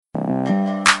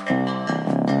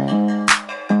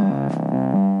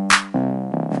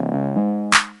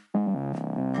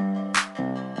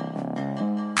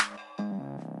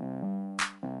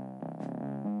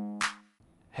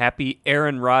Happy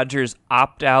Aaron Rodgers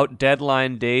opt-out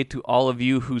deadline day to all of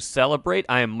you who celebrate.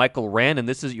 I am Michael Rand, and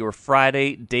this is your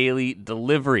Friday Daily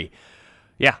Delivery.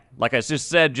 Yeah, like I just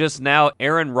said just now,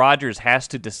 Aaron Rodgers has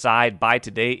to decide by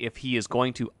today if he is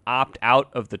going to opt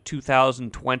out of the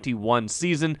 2021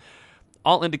 season.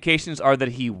 All indications are that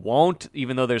he won't,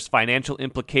 even though there's financial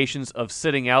implications of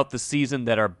sitting out the season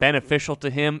that are beneficial to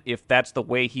him if that's the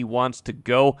way he wants to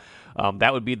go.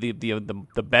 That would be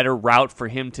the better route for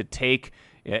him to take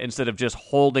instead of just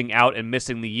holding out and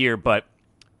missing the year. But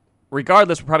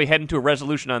regardless, we're probably heading to a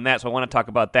resolution on that, so I want to talk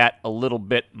about that a little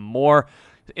bit more.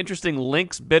 Interesting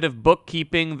Lynx bit of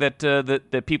bookkeeping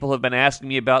that people have been asking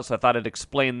me about, so I thought I'd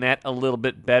explain that a little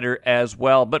bit better as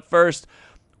well. But first,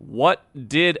 what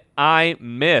did I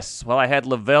miss? Well, I had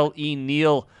Lavelle E.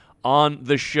 Neal on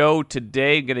the show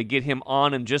today. Going to get him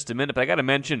on in just a minute, but I got to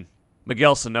mention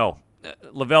Miguel Sano.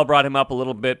 Lavelle brought him up a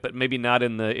little bit, but maybe not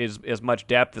in as much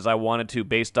depth as I wanted to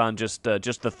based on just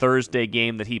the Thursday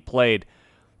game that he played.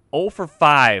 0 for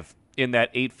 5 in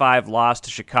that 8-5 loss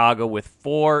to Chicago with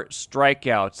 4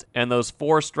 strikeouts, and those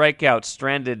 4 strikeouts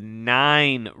stranded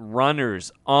 9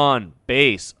 runners on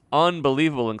base.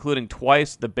 Unbelievable, including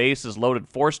twice the bases loaded.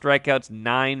 4 strikeouts,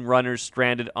 9 runners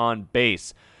stranded on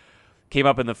base. Came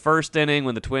up in the first inning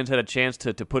when the Twins had a chance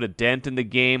to put a dent in the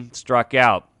game, struck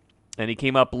out. And he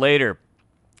came up later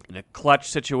in a clutch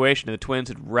situation, and the Twins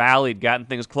had rallied, gotten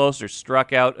things closer,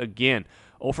 struck out again.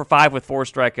 0 for 5 with 4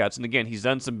 strikeouts. And again, he's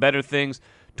done some better things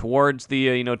towards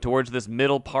towards this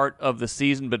middle part of the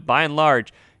season, but by and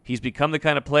large, he's become the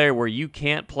kind of player where you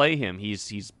can't play him.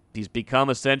 He's become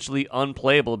essentially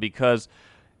unplayable because,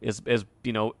 as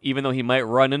even though he might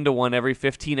run into one every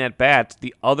 15 at-bats,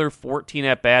 the other 14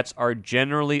 at-bats are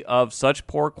generally of such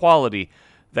poor quality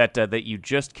that you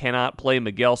just cannot play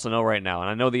Miguel Sano right now. And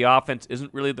I know the offense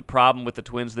isn't really the problem with the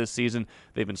Twins this season.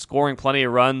 They've been scoring plenty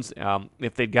of runs.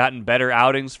 If they'd gotten better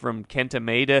outings from Kenta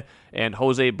Maeda and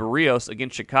Jose Barrios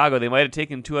against Chicago, they might have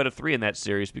taken 2 out of 3 in that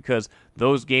series because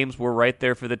those games were right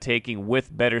there for the taking with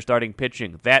better starting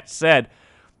pitching. That said,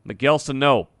 Miguel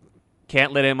Sano,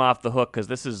 can't let him off the hook because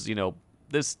this is,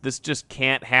 this just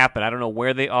can't happen. I don't know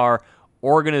where they are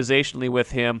organizationally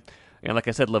with him. And like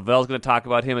I said, Lavelle's going to talk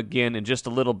about him again in just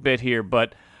a little bit here,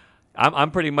 but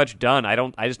I'm pretty much done.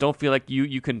 I just don't feel like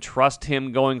you can trust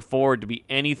him going forward to be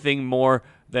anything more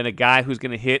than a guy who's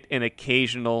going to hit an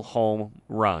occasional home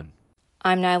run.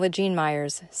 I'm Nyla Jean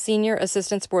Myers, Senior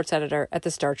Assistant Sports Editor at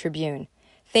the Star Tribune.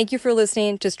 Thank you for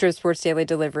listening to Strip Sports Daily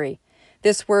Delivery.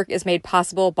 This work is made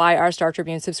possible by our Star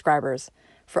Tribune subscribers.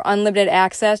 For unlimited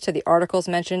access to the articles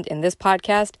mentioned in this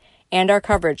podcast and our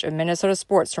coverage of Minnesota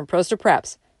sports from pros to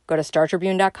preps, go to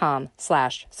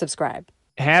startribune.com/subscribe.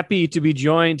 Happy to be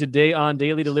joined today on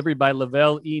Daily Delivery by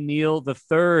Lavelle E. Neal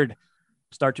III.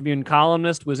 Star Tribune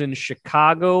columnist, was in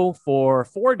Chicago for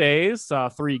 4 days, saw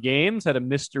 3 games, had a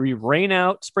mystery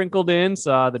rainout sprinkled in,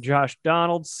 saw the Josh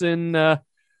Donaldson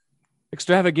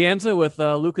extravaganza with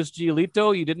Lucas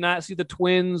Giolito. You did not see the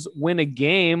Twins win a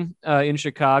game in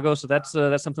Chicago, so that's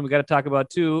something we got to talk about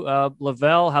too.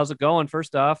 Lavelle, how's it going?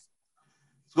 First off,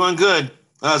 it's going good.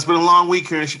 It's been a long week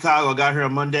here in Chicago. I got here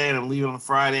on Monday and I'm leaving on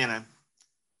Friday, and I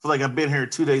feel like I've been here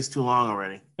 2 days too long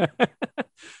already.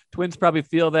 Twins probably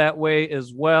feel that way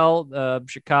as well.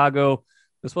 Chicago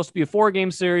was supposed to be a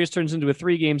 4-game series, turns into a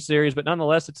 3-game series, but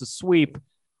nonetheless, it's a sweep.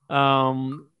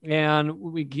 And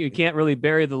you can't really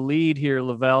bury the lead here,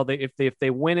 Lavelle. If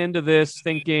they went into this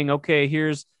thinking, okay,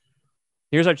 here's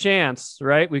our chance,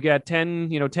 right? We got 10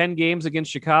 games against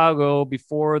Chicago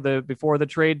before the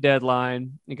trade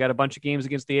deadline. You got a bunch of games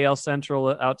against the AL Central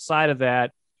outside of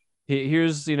that.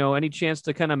 Here's, any chance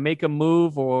to kind of make a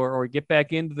move or get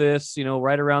back into this,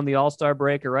 right around the All-Star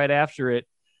break or right after it.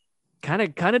 Kind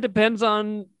of depends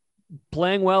on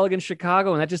playing well against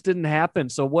Chicago, and that just didn't happen.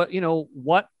 So what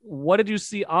did you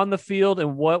see on the field,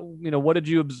 and what did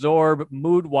you absorb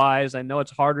mood-wise? I know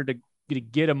it's harder to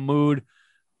get a mood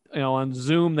on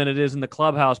Zoom than it is in the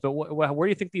clubhouse, but where do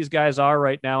you think these guys are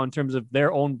right now in terms of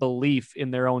their own belief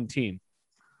in their own team?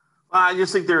 I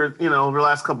just think they're, over the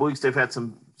last couple of weeks, they've had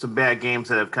some bad games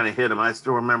that have kind of hit them. I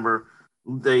still remember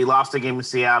they lost a game in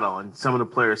Seattle, and some of the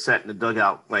players sat in the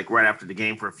dugout like right after the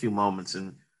game for a few moments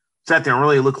and sat there and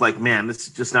really looked like, man, this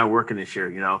is just not working this year,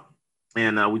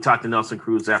 And we talked to Nelson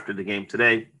Cruz after the game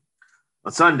today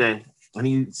on Sunday, and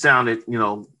he sounded,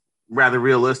 rather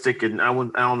realistic, and I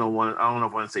don't know if I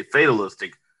want to say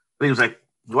fatalistic, but he was like,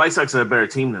 the White Sox are a better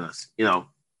team than us. He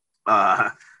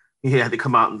had to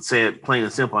come out and say it plain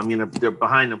and simple. I mean, they're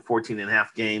behind them 14 and a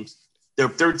half games. They're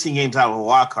 13 games out of a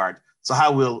wild card. So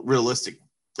how realistic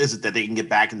is it that they can get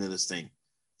back into this thing?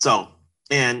 So,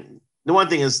 and the one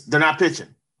thing is they're not pitching.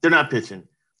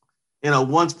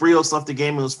 Once Brios left the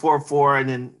game, it was 4-4, and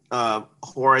then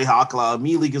Jorge Alcala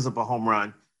immediately gives up a home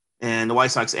run, and the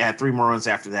White Sox add 3 more runs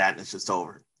after that, and it's just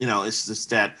over. It's just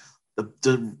that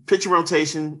the pitching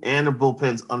rotation and the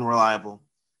bullpen's unreliable,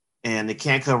 and they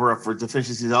can't cover up for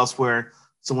deficiencies elsewhere.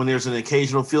 So when there's an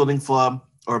occasional fielding flub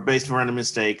or a baseman running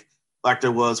mistake, like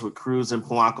there was with Cruz and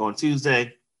Polanco on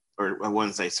Tuesday or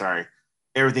Wednesday, sorry,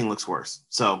 everything looks worse.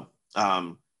 So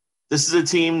this is a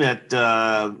team that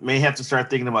may have to start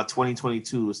thinking about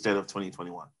 2022 instead of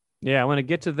 2021. Yeah, I want to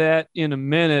get to that in a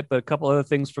minute, but a couple other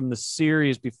things from the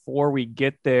series before we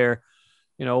get there.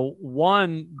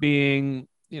 One being,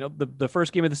 the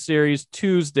first game of the series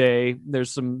Tuesday,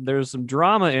 there's some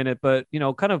drama in it, but,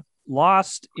 kind of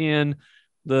lost in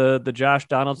the Josh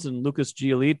Donaldson, Lucas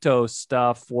Giolito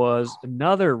stuff was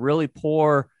another really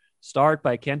poor start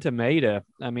by Kenta Maeda.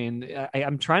 I mean,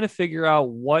 I'm trying to figure out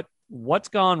what's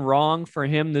gone wrong for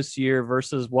him this year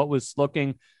versus what was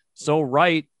looking so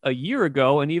right a year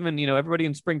ago. And even, everybody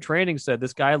in spring training said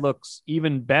this guy looks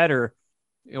even better.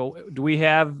 Do we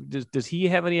have, does he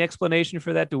have any explanation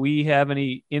for that? Do we have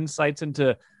any insights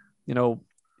into,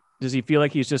 does he feel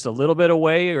like he's just a little bit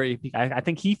away, or I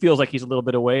think he feels like he's a little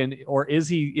bit away, or is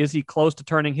he close to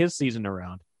turning his season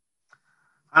around?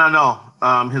 I don't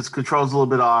know. His control's a little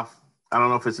bit off. I don't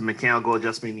know if it's a mechanical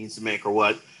adjustment he needs to make or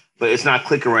what, but it's not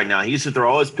clicking right now. He used to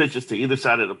throw all his pitches to either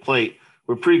side of the plate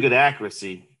with pretty good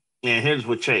accuracy, and here's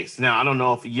with Chase. Now, I don't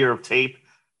know if a year of tape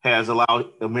has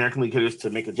allowed American League hitters to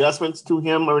make adjustments to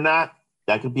him or not.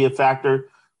 That could be a factor,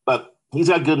 but he's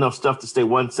got good enough stuff to stay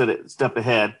one step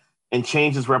ahead and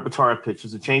change his repertoire of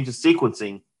pitches and change his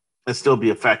sequencing and still be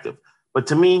effective. But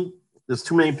to me, there's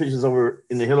too many pitches over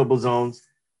in the hittable zones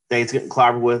that he's getting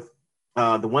clobbered with.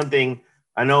 The one thing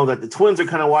I know that the Twins are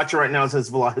kind of watching right now is his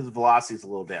velocity is a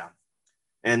little down.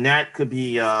 And that could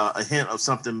be a hint of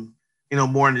something,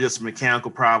 more than just a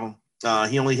mechanical problem.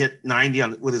 He only hit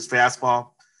 90 with his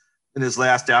fastball in his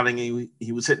last outing.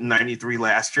 He was hitting 93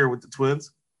 last year with the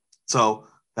Twins. So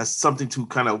that's something to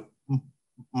kind of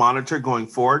monitor going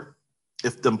forward.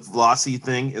 If the velocity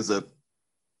thing is a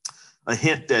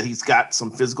hint that he's got some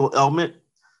physical element,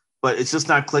 but it's just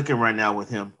not clicking right now with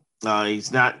him.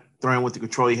 He's not throwing with the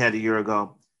control he had a year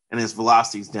ago, and his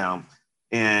velocity's down.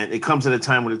 And it comes at a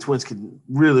time when the Twins can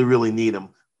really, really need him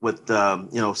with,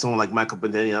 someone like Michael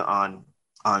Benet on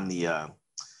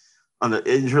the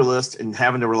injury list and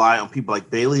having to rely on people like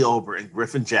Bailey Ober and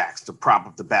Griffin Jacks to prop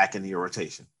up the back end of your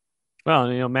rotation.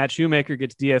 Well, Matt Shoemaker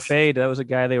gets DFA'd. That was a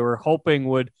guy they were hoping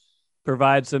would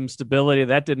provide some stability.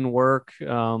 That didn't work.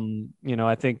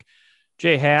 I think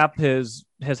Jay Happ has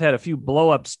had a few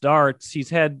blow up starts. He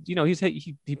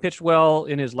pitched well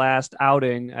in his last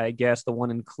outing, I guess, the one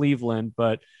in Cleveland,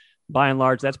 but by and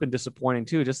large, that's been disappointing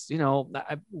too. Just,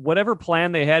 whatever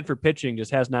plan they had for pitching just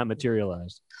has not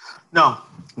materialized. No,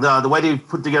 the way they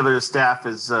put together the staff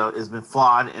has been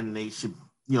flawed, and they should,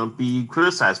 be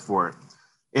criticized for it.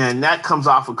 And that comes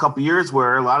off a couple years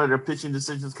where a lot of their pitching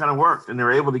decisions kind of worked, and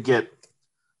they're able to get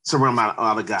some amount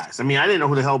of guys. I mean, I didn't know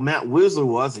who the hell Matt Wisler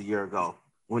was a year ago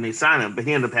when they signed him, but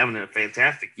he ended up having a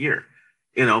fantastic year,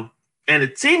 And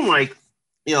it seemed like,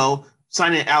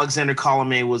 signing Alexander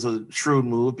Colomé was a shrewd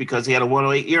move because he had a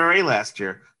 1.08 ERA last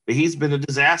year, but he's been a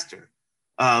disaster.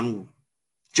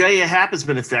 Jay Happ has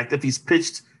been effective. He's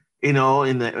pitched, in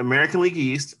the American League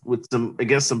East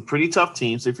against some pretty tough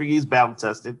teams. They figure he's battle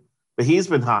tested, but he's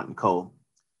been hot and cold.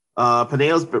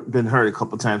 Pineo's been hurt a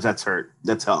couple times.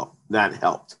 That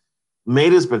helped.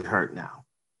 Maeda's been hurt now.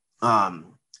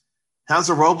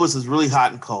 Hansel Robles is really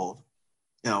hot and cold.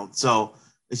 So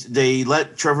they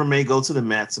let Trevor May go to the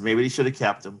Mets, and maybe they should have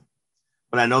kept him.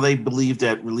 But I know they believe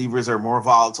that relievers are more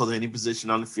volatile than any position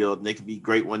on the field, and they can be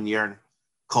great one year and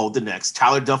cold the next.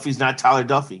 Tyler Duffy's not Tyler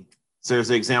Duffy. So there's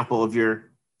an example of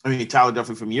Tyler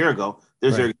Duffy from a year ago.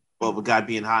 There's your example of a guy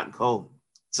being hot and cold.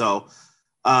 So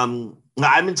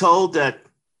I've been told that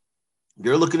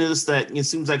you're looking at this, that it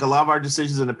seems like a lot of our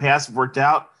decisions in the past have worked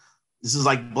out. This is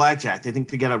like blackjack. They think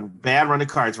they got a bad run of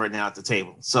cards right now at the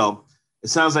table. So it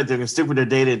sounds like they're going to stick with their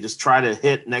data and just try to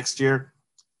hit next year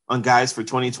on guys for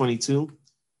 2022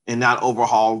 and not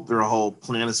overhaul their whole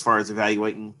plan as far as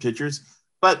evaluating pitchers.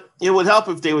 But it would help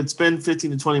if they would spend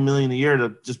 15 to 20 million a year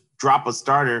to just drop a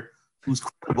starter who's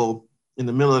credible in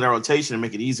the middle of their rotation and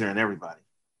make it easier on everybody.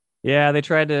 Yeah, they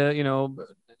tried to,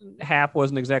 Happ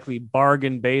wasn't exactly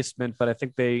bargain basement, but I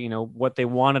think they, what they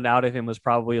wanted out of him was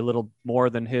probably a little more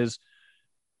than his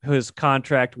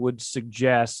contract would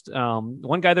suggest.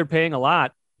 One guy they're paying a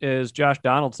lot is Josh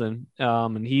Donaldson.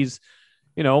 And he's,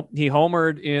 he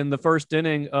homered in the first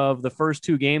inning of the first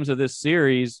 2 games of this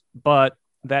series. But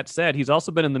that said, he's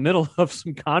also been in the middle of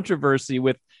some controversy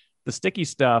with the sticky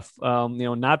stuff,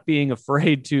 not being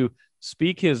afraid to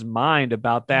speak his mind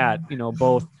about that,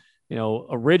 both,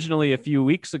 originally a few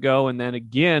weeks ago, and then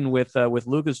again with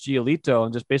Lucas Giolito,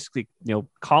 and just basically,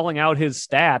 calling out his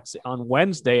stats on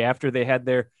Wednesday after they had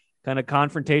their kind of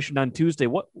confrontation on Tuesday.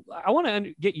 What I want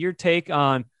to get your take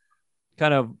on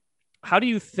kind of how do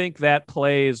you think that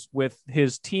plays with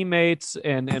his teammates,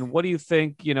 and what do you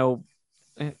think,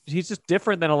 he's just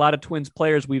different than a lot of Twins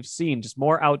players we've seen, just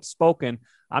more outspoken.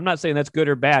 I'm not saying that's good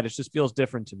or bad. It just feels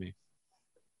different to me.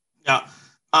 Yeah.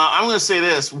 I'm going to say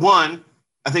this. One,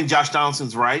 I think Josh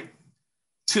Donaldson's right.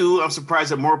 Two, I'm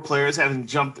surprised that more players haven't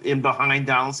jumped in behind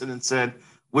Donaldson and said,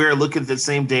 we're looking at the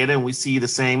same data and we see the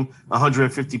same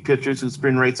 150 pitchers whose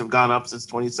spin rates have gone up since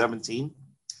 2017.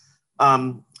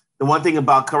 The one thing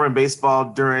about covering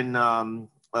baseball during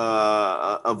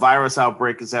a virus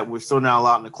outbreak is that we're still not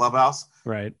allowed in the clubhouse.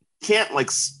 Right. Can't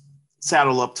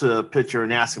saddle up to a pitcher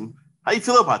and ask him, how do you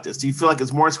feel about this? Do you feel like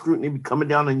it's more scrutiny coming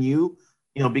down on you,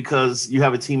 because you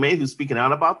have a teammate who's speaking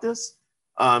out about this?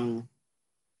 We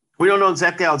don't know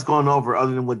exactly how it's going over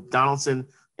other than what Donaldson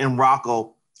and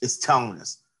Rocco is telling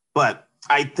us. But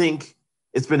I think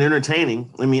it's been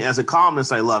entertaining. I mean, as a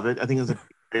columnist, I love it. I think it's a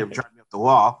way of driving up the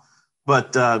wall.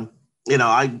 But,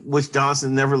 I wish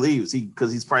Donaldson never leaves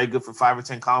because he's probably good for 5 or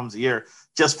 10 columns a year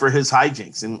just for his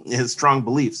hijinks and his strong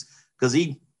beliefs. Because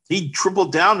he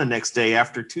tripled down the next day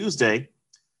after Tuesday,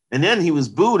 and then he was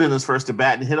booed in his first at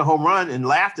bat and hit a home run and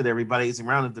laughed at everybody as he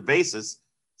rounded the bases.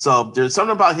 So there's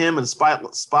something about him and the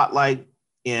spotlight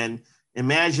and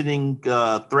imagining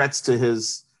threats to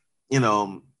his,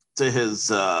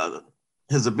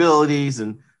 his abilities,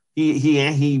 and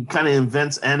he kind of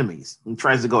invents enemies and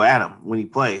tries to go at him when he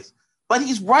plays. But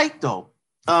he's right though,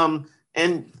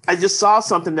 and I just saw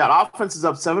something that offense is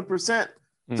up 7%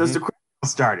 since the crowd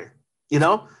started.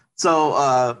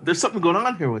 So there's something going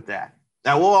on here with that.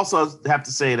 I will also have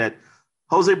to say that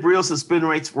Jose Berrios' spin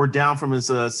rates were down from his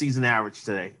season average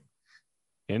today.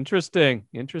 Interesting.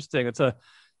 That's a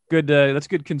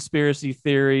good conspiracy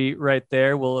theory right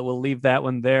there. We'll leave that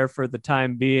one there for the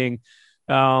time being.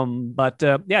 But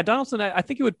Donaldson, I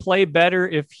think he would play better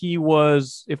if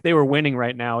they were winning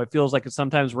right now. It feels like it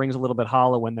sometimes rings a little bit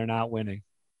hollow when they're not winning.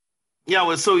 Yeah, it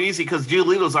was so easy because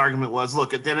Giolito's argument was,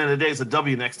 look, at the end of the day, it's a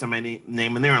W next to my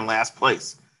name, and they're in last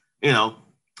place. That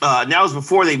was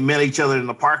before they met each other in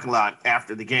the parking lot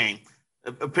after the game,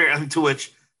 apparently, to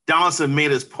which Donaldson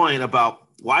made his point about,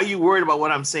 why are you worried about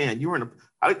what I'm saying?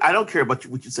 I don't care about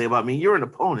what you say about me. You're an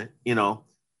opponent,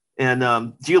 And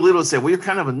Giolito said, well, you're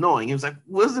kind of annoying. He was like,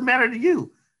 what does it matter to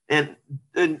you? And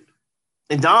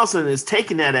Donaldson is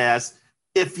taking that as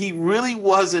if he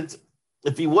wasn't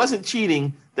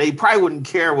cheating, they probably wouldn't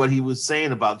care what he was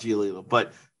saying about Giolito.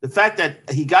 But the fact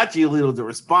that he got Giolito to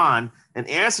respond and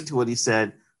answer to what he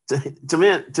said, to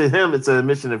him, it's an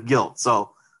admission of guilt.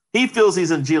 So he feels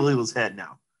he's in Giolito's head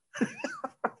now.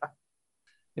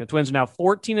 Twins are now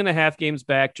 14 and a half games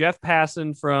back. Jeff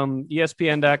Passan from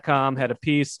ESPN.com had a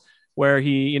piece where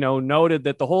he, noted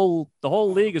that the whole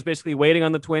league is basically waiting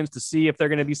on the Twins to see if they're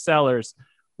going to be sellers.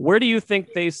 Where do you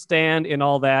think they stand in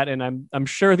all that? And I'm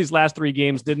sure these last 3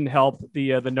 games didn't help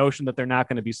the notion that they're not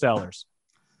going to be sellers.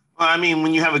 Well, I mean,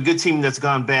 when you have a good team that's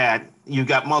gone bad, you've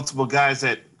got multiple guys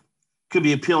that could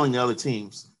be appealing to other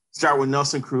teams. Start with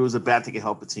Nelson Cruz, a bat that can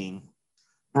help a team.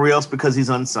 Berrios, because he's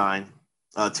unsigned.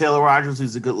 Taylor Rogers,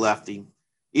 who's a good lefty.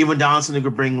 Even Donaldson, who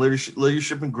could bring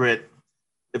leadership and grit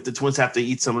if the Twins have to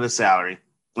eat some of the salary.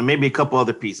 And maybe a couple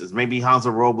other pieces. Maybe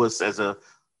Hansel Robles as a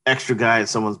extra guy in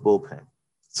someone's bullpen.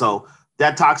 So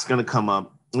that talk's going to come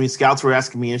up. I mean, scouts were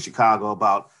asking me in Chicago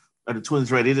about, are the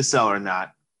Twins ready to sell or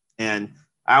not? And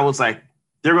I was like,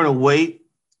 they're going to wait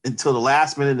until the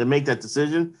last minute to make that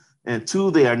decision. And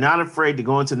 2, they are not afraid to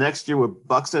go into next year with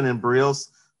Buxton and Berrios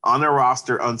on their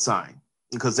roster unsigned,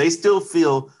 because they still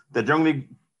feel that they're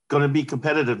going to be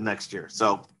competitive next year.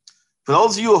 So for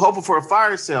those of you who are hoping for a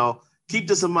fire sale, keep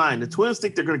this in mind. The Twins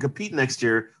think they're going to compete next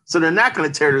year, so they're not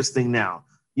going to tear this thing down.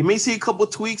 You may see a couple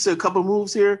of tweaks or a couple of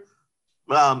moves here.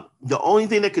 The only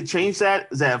thing that could change that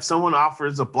is that if someone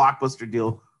offers a blockbuster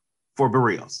deal for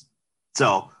Berrios.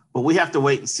 But we have to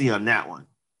wait and see on that one,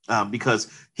 because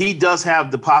he does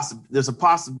have there's a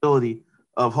possibility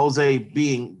of Jose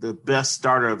being the best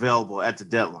starter available at the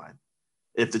deadline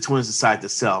if the Twins decide to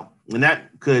sell. And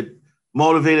that could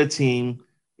motivate a team,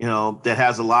 that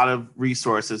has a lot of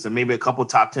resources and maybe a couple of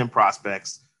top 10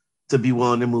 prospects to be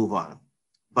willing to move on.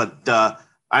 But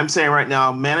I'm saying right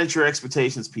now, manage your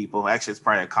expectations, people. Actually, it's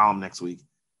probably a column next week.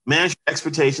 Manage your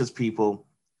expectations, people,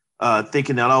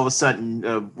 thinking that all of a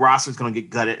sudden roster's going to get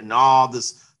gutted and all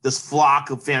this flock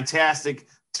of fantastic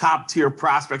top-tier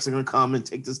prospects are going to come and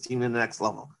take this team to the next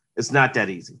level. It's not that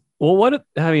easy. Well,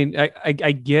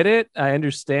 I get it. I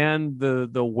understand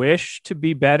the wish to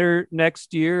be better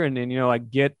next year. And I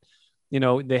get,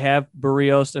 they have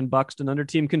Barrios and Buxton under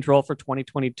team control for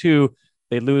 2022.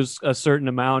 They lose a certain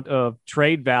amount of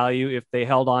trade value if they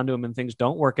held on to him and things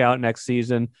don't work out next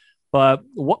season. But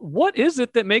what is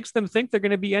it that makes them think they're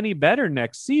going to be any better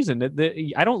next season?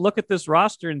 I don't look at this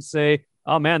roster and say,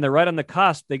 oh man, they're right on the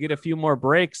cusp. They get a few more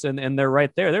breaks and they're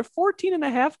right there. They're 14 and a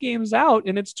half games out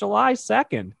and it's July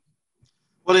 2nd.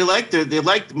 Well, they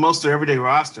liked most of their everyday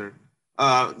roster.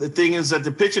 The thing is that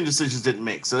the pitching decisions didn't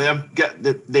make, so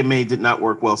did not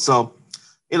work well. So,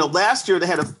 last year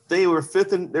they were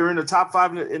fifth and they were in the top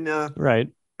five in the right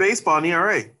baseball in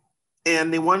ERA,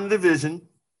 and they won the division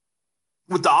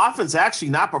with the offense actually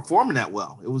not performing that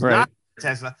well. It was not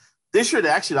this year.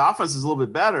 The offense is a little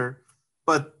bit better,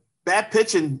 but bad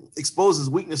pitching exposes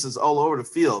weaknesses all over the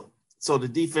field. So the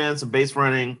defense and base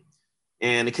running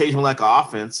and occasional lack of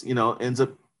offense, ends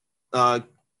up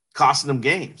costing them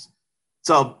games.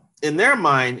 So in their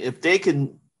mind, if they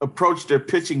can approach their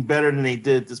pitching better than they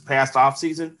did this past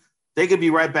offseason, they could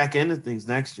be right back into things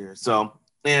next year. So,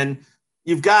 and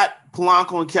you've got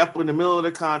Polanco and Kepler in the middle of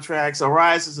the contracts.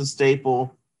 Arias is a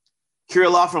staple.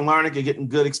 Kirilloff and Larnach are getting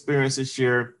good experience this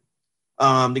year.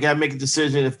 They got to make a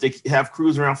decision if they have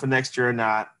Cruz around for next year or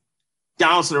not,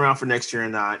 Donaldson around for next year or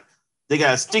not. They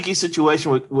got a sticky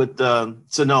situation with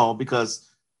Sano because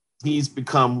he's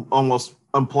become almost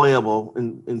unplayable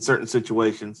in certain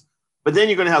situations. But then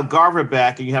you're going to have Garver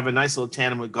back, and you have a nice little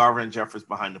tandem with Garver and Jeffers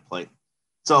behind the plate.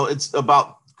 So it's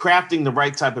about crafting the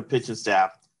right type of pitching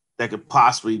staff that could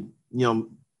possibly,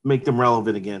 make them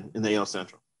relevant again in the AL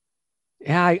Central.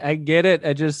 Yeah, I get it.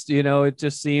 I just, it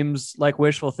just seems like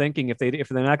wishful thinking. If they're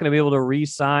not going to be able to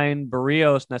re-sign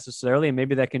Barrios necessarily, and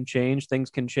maybe that can change. Things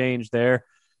can change there.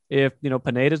 If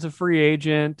Pineda's a free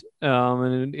agent,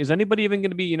 and is anybody even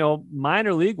going to be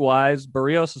minor league wise?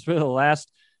 Barrios is really the last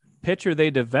pitcher they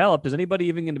developed. Is anybody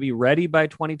even going to be ready by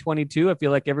 2022? I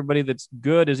feel like everybody that's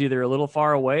good is either a little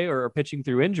far away or pitching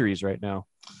through injuries right now.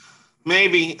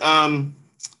 Maybe. And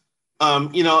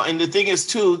the thing is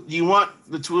too, you want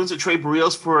the Twins to trade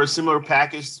Barrios for a similar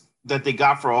package that they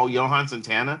got for Johan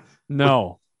Santana?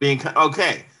 No. Being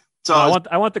okay. So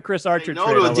I want the Chris Archer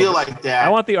trade. To a deal like that. I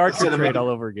want the Archer trade all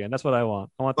over again. That's what I want.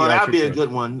 That'd be a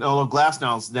good one. Although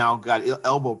Glasnow's now got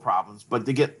elbow problems, but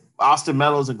to get Austin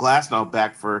Meadows and Glasnow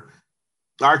back for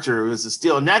Archer was a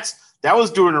steal, and that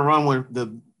was during a run when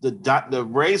the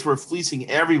Rays were fleecing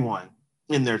everyone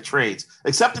in their trades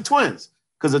except the Twins,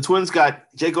 because the Twins got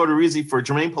Jake Odorizzi for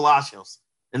Jermaine Palacios,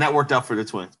 and that worked out for the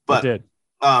Twins. But it did.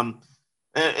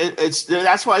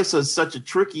 That's why it's such a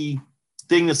tricky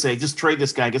thing to say, just trade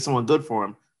this guy, get someone good for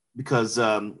him, because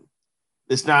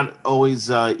it's not always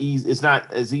easy. It's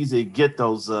not as easy to get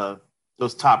those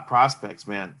top prospects,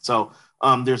 man. So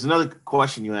there's another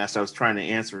question you asked I was trying to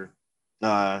answer.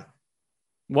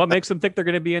 What makes them think they're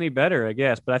going to be any better, I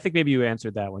guess, but I think maybe you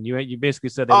answered that one. You basically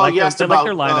said they like their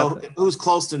lineup. Who's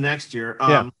close to next year?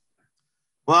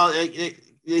 Well,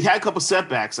 it had a couple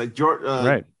setbacks, like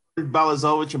right.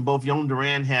 Balazovic and both Yoan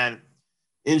Duran had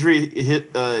injury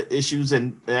issues,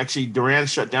 and actually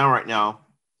Duran's shut down right now.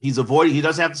 He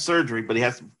doesn't have the surgery, but he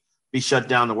has to be shut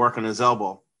down to work on his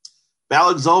elbow.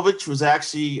 Balazovic was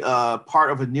actually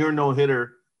part of a near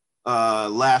no-hitter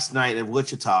last night at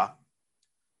Wichita.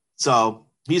 So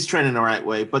he's trending the right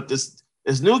way. But this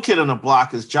new kid on the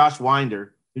block is Josh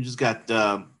Winder, who just got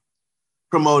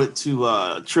promoted to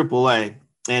AAA.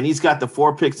 And he's got the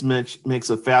 4 picks mix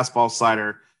of fastball,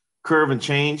 slider, curve, and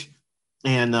change.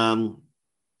 And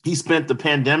he spent the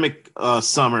pandemic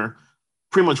summer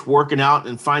pretty much working out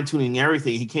and fine-tuning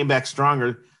everything. He came back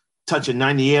stronger, touching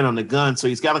 98 on the gun. So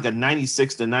he's got like a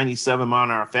 96 to 97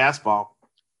 mile-an-hour fastball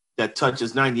that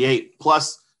touches 98,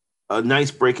 plus a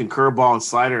nice breaking curveball and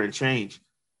slider and change.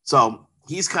 So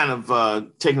he's kind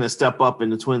of taking a step up in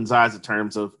the Twins' eyes in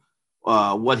terms of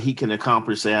what he can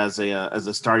accomplish as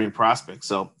a starting prospect.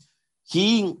 So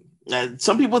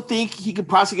some people think he could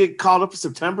possibly get called up for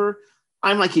September.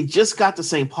 I'm like, he just got to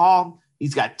St. Paul.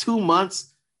 He's got 2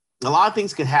 months. A lot of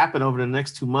things could happen over the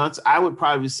next 2 months. I would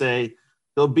probably say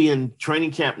he'll be in training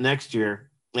camp next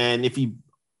year. And if he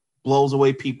blows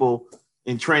away people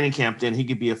in training camp, then he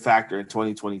could be a factor in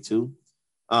 2022.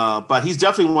 But he's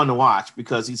definitely one to watch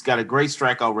because he's got a great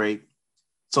strikeout rate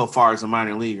so far as a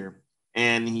minor leaguer.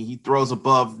 And he throws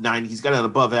above 90. He's got an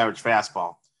above average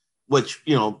fastball, which,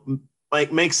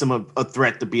 makes him a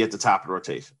threat to be at the top of the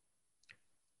rotation.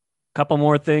 Couple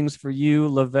more things for you,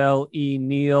 Lavelle E.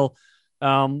 Neal.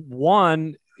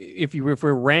 One, if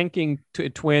we're ranking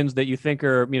Twins that you think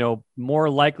are, more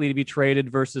likely to be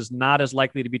traded versus not as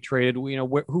likely to be traded,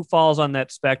 who falls on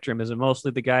that spectrum? Is it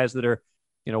mostly the guys that are,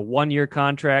 1-year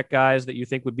contract guys that you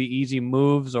think would be easy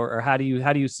moves, or how do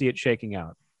you see it shaking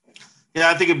out? Yeah,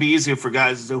 I think it'd be easier for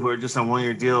guys who are just on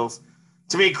 1-year deals.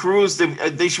 To me, Cruz,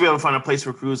 they should be able to find a place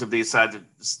for Cruz if they decide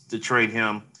to trade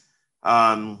him.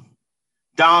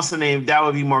 Donaldson, that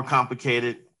would be more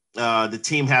complicated. The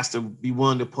team has to be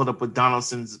willing to put up with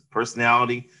Donaldson's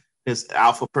personality, his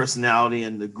alpha personality,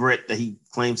 and the grit that he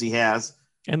claims he has,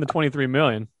 and the $23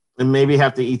 million, and maybe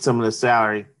have to eat some of the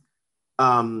salary.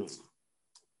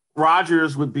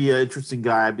 Rogers would be an interesting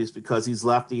guy just because he's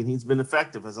lefty and he's been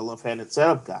effective as a left-handed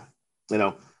setup guy.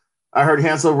 I heard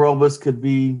Hansel Robles could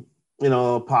be,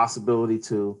 a possibility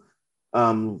too.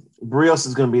 Barrios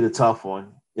is going to be the tough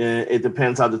one. It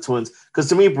depends how the Twins, because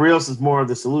to me, Barrios is more of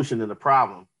the solution than the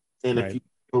problem. And right. If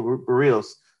you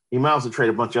Barrios, you might also trade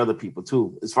a bunch of other people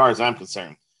too, as far as I'm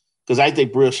concerned. Because I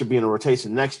think Barrios should be in a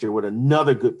rotation next year with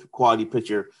another good quality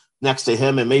pitcher next to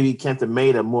him, and maybe Kenta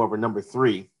Maeda more of a number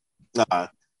 3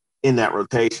 in that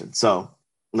rotation. So,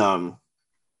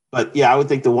 but yeah, I would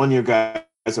think the 1-year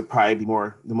guys are probably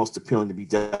the most appealing to be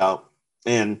dealt.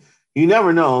 And you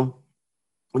never know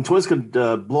when Twins could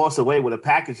blow us away with a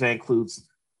package that includes,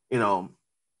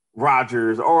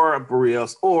 Rogers or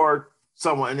Barrios or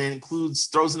someone, and then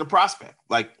throws in a prospect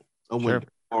like a Winder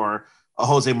or a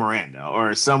Jose Miranda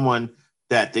or someone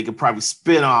that they could probably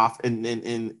spin off and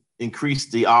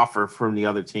increase the offer from the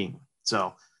other team.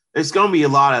 So it's going to be a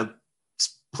lot of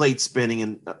plate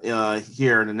spinning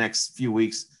here in the next few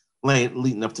weeks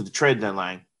leading up to the trade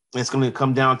deadline. And it's going to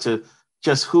come down to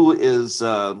just who is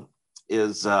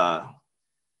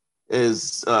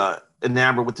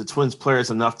enamored with the Twins players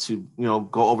enough to,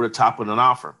 go over the top with an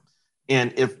offer.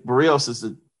 And if Barrios is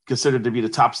considered to be the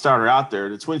top starter out there,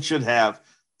 the Twins should have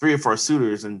 3 or 4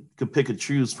 suitors and could pick and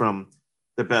choose from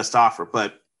the best offer.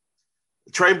 But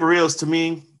Trey Barrios, to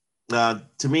me,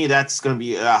 that's going to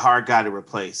be a hard guy to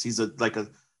replace. He's like a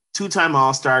 2-time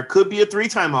All-Star, could be a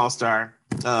 3-time All-Star.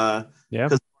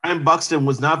 Because Brian Buxton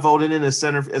was not voted in as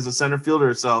a center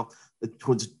fielder. So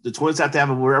the Twins have to have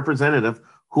a representative.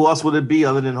 Who else would it be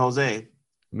other than Jose?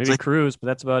 Maybe Cruz, but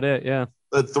that's about it. Yeah.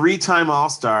 A 3-time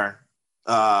All-Star.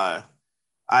 I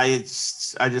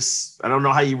don't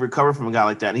know how you recover from a guy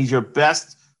like that. And he's your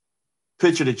best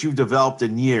pitcher that you've developed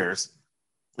in years.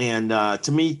 And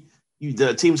to me,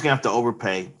 the team's gonna have to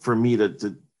overpay for me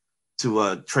to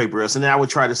trade Barrios. And then I would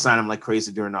try to sign him like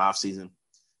crazy during the offseason.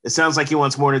 It sounds like he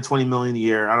wants more than $20 million a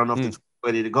year. I don't know if they're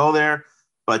ready to go there,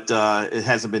 but it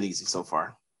hasn't been easy so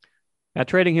far. Now,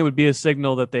 trading him would be a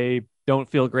signal that they don't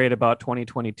feel great about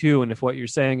 2022. And if what you're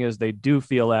saying is they do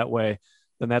feel that way,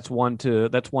 then that's one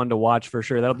to watch for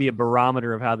sure. That'll be a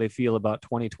barometer of how they feel about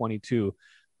 2022.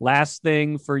 Last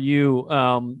thing for you,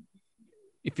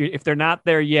 if they're not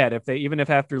there yet, even if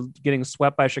after getting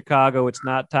swept by Chicago, it's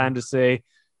not time to say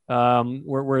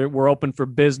we're open for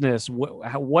business.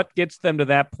 What gets them to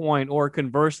that point, or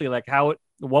conversely, like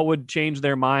what would change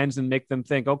their minds and make them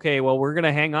think, okay, well, we're going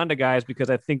to hang on to guys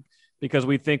because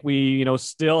we think we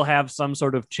still have some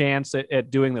sort of chance at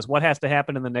doing this. What has to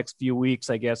happen in the next few weeks,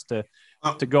 I guess, to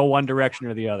go one direction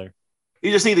or the other?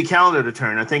 You just need the calendar to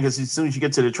turn. I think as soon as you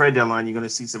get to the trade deadline, you're going to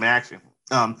see some action.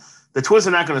 The Twins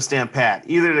are not going to stand pat.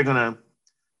 Either they're going to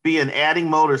be in adding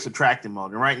mode or subtracting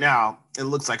mode. And right now, it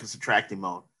looks like a subtracting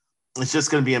mode. It's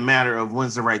just going to be a matter of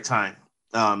when's the right time.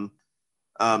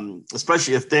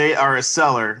 Especially if they are a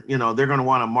seller, they're going to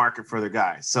want a market for their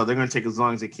guys. So they're going to take as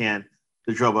long as they can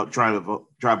to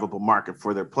drive up a market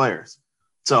for their players.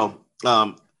 So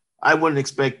I wouldn't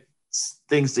expect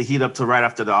things to heat up till right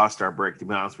after the All-Star break, to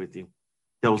be honest with you.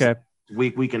 That was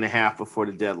week and a half before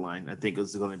the deadline. I think it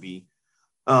was going to be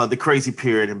the crazy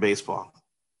period in baseball.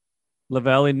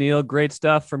 Lavelle Neal, great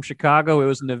stuff from Chicago. It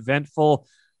was an eventful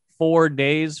 4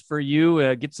 days for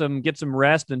you. Get some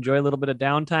rest, enjoy a little bit of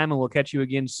downtime, and we'll catch you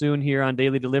again soon here on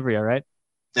Daily Delivery. All right?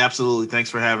 Absolutely.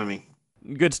 Thanks for having me.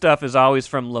 Good stuff as always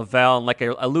from Lavelle, and like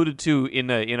I alluded to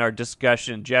in our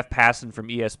discussion, Jeff Passan from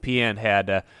ESPN had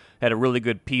a really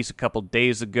good piece a couple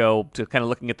days ago to kind of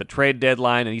looking at the trade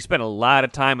deadline, and he spent a lot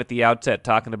of time at the outset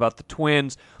talking about the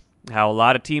Twins, how a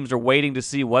lot of teams are waiting to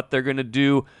see what they're going to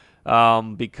do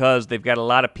because they've got a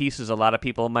lot of pieces a lot of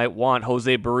people might want.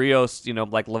 Jose Barrios,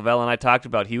 like Lavelle and I talked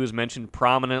about, he was mentioned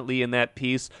prominently in that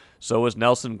piece. So was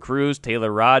Nelson Cruz.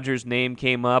 Taylor Rogers' name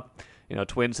came up.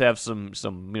 Twins have some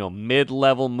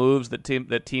mid-level moves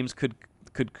that teams could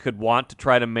want to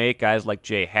try to make. Guys like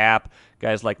Jay Happ,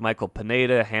 guys like Michael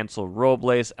Pineda, Hansel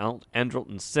Robles,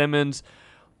 Andrelton Simmons.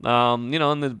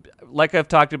 And like I've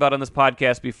talked about on this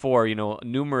podcast before,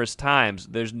 numerous times,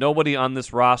 there's nobody on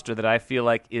this roster that I feel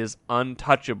like is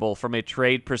untouchable from a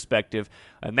trade perspective,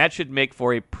 and that should make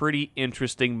for a pretty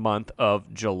interesting month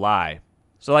of July.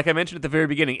 So like I mentioned at the very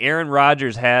beginning, Aaron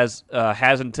Rodgers has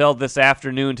until this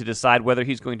afternoon to decide whether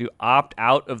he's going to opt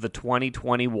out of the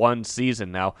 2021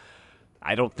 season. Now,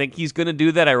 I don't think he's going to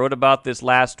do that. I wrote about this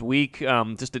last week.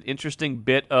 Just an interesting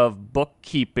bit of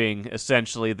bookkeeping,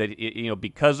 essentially, that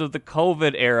because of the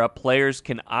COVID era, players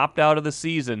can opt out of the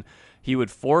season. He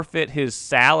would forfeit his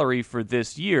salary for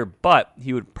this year, but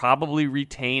he would probably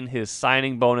retain his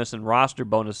signing bonus and roster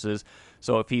bonuses.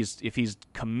 So if he's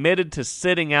committed to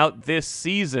sitting out this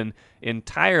season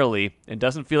entirely and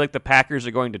doesn't feel like the Packers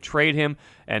are going to trade him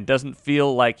and doesn't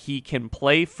feel like he can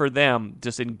play for them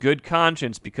just in good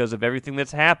conscience because of everything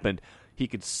that's happened, he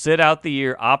could sit out the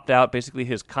year, opt out. Basically,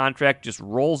 his contract just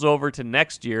rolls over to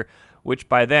next year, which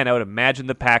by then I would imagine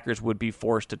the Packers would be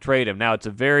forced to trade him. Now, it's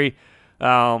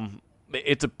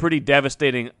a pretty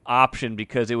devastating option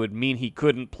because it would mean he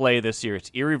couldn't play this year. It's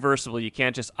irreversible. You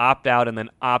can't just opt out and then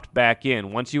opt back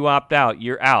in. Once you opt out,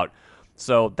 you're out.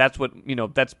 So that's what,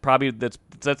 that's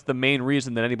the main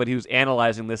reason that anybody who's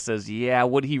analyzing this says, yeah,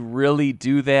 would he really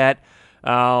do that?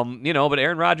 But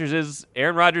Aaron Rodgers does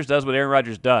what Aaron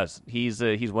Rodgers does. He's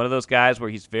one of those guys where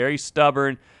he's very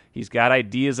stubborn. He's got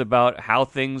ideas about how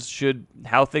things should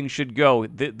go.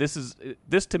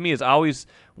 This to me is always,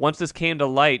 once this came to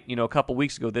light, a couple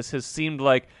weeks ago, this has seemed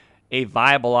like a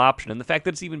viable option. And the fact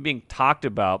that it's even being talked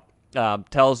about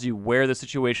tells you where the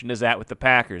situation is at with the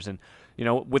Packers. And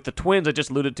with the Twins, I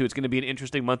just alluded to, it's going to be an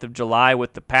interesting month of July.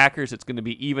 With the Packers, it's going to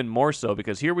be even more so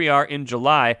because here we are in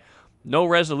July. No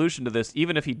resolution to this,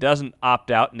 even if he doesn't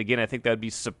opt out. And again, I think that would be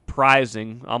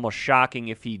surprising, almost shocking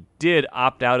if he did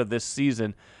opt out of this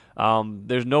season.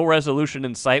 There's no resolution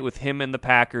in sight with him and the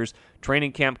Packers.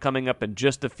 Training camp coming up in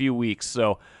just a few weeks.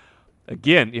 So,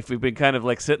 again, if we've been kind of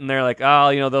like sitting there like,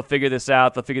 they'll figure this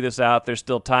out. There's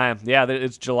still time. Yeah,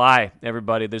 it's July,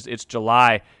 everybody. It's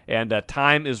July, and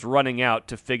time is running out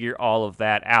to figure all of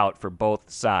that out for both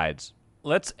sides.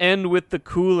 Let's end with the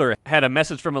cooler. I had a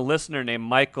message from a listener named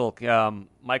Michael.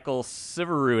 Michael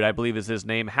Siverud, I believe is his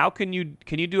name. How can you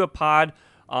do a pod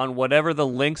on whatever the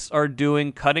Lynx are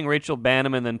doing, cutting Rachel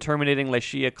Banham and then terminating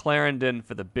Lashia Clarendon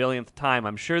for the billionth time?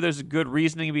 I'm sure there's a good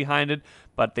reasoning behind it,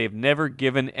 but they've never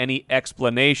given any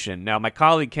explanation. Now, my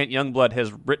colleague Kent Youngblood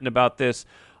has written about this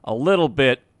a little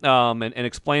bit and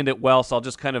explained it well, so I'll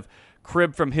just kind of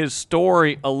crib from his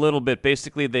story a little bit.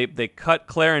 Basically, they cut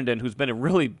Clarendon, who's been a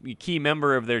really key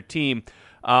member of their team.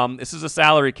 This is a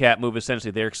salary cap move,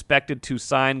 essentially. They're expected to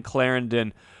sign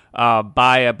Clarendon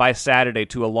by Saturday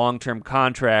to a long-term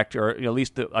contract, or at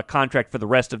least a contract for the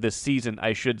rest of this season,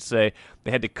 I should say. They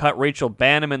had to cut Rachel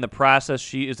Banham in the process.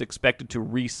 She is expected to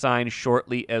re-sign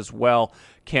shortly as well,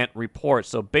 Kent reports.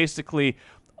 So basically,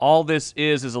 all this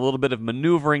is a little bit of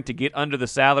maneuvering to get under the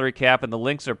salary cap, and the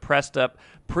Lynx are pressed up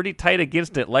pretty tight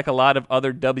against it, like a lot of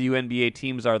other WNBA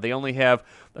teams are. They only have,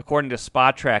 according to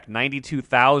SpotTrack,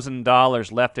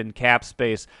 $92,000 left in cap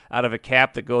space out of a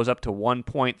cap that goes up to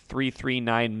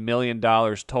 $1.339 million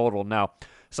total. Now,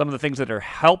 some of the things that are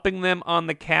helping them on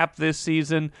the cap this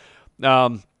season,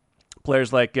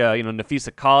 players like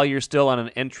Nafisa Collier still on an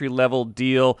entry-level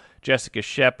deal, Jessica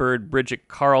Shepard, Bridget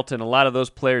Carlton, a lot of those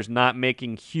players not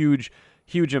making huge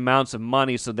amounts of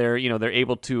money, so they're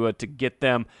able to get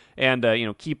them and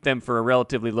keep them for a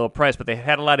relatively low price. But they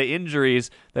had a lot of injuries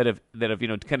that have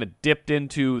kind of dipped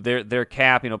into their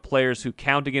cap. Players who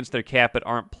count against their cap but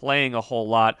aren't playing a whole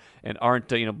lot and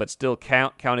aren't but still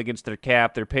count against their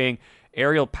cap. They're paying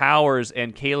Ariel Powers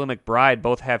and Kayla McBride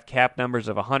both have cap numbers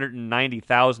of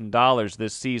 $190,000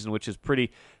 this season, which is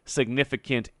pretty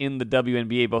significant in the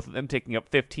WNBA, both of them taking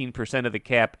up 15% of the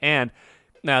cap. And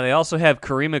now they also have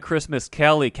Karima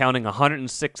Christmas-Kelly counting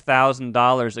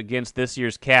 $106,000 against this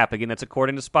year's cap. Again, that's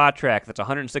according to SpotTrack. That's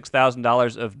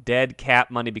 $106,000 of dead cap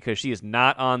money because she is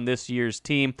not on this year's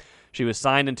team. She was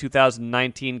signed in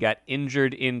 2019, got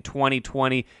injured in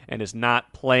 2020, and is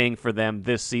not playing for them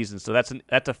this season. So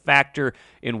that's a factor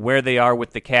in where they are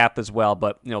with the cap as well.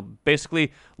 But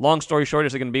basically, long story short,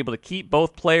 is they're going to be able to keep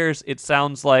both players. It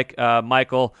sounds like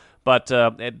Michael, but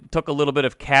it took a little bit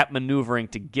of cap maneuvering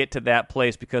to get to that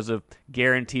place because of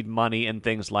guaranteed money and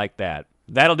things like that.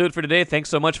 That'll do it for today. Thanks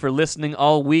so much for listening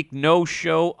all week. No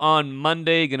show on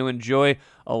Monday. Going to enjoy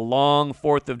a long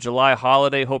 4th of July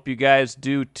holiday. Hope you guys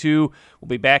do too. We'll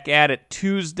be back at it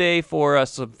Tuesday for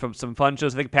some fun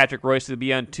shows. I think Patrick Royce will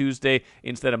be on Tuesday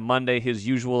instead of Monday, his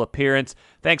usual appearance.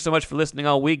 Thanks so much for listening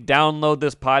all week. Download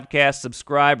this podcast,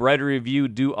 subscribe, write a review,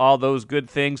 do all those good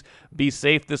things. Be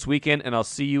safe this weekend, and I'll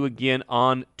see you again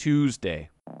on Tuesday.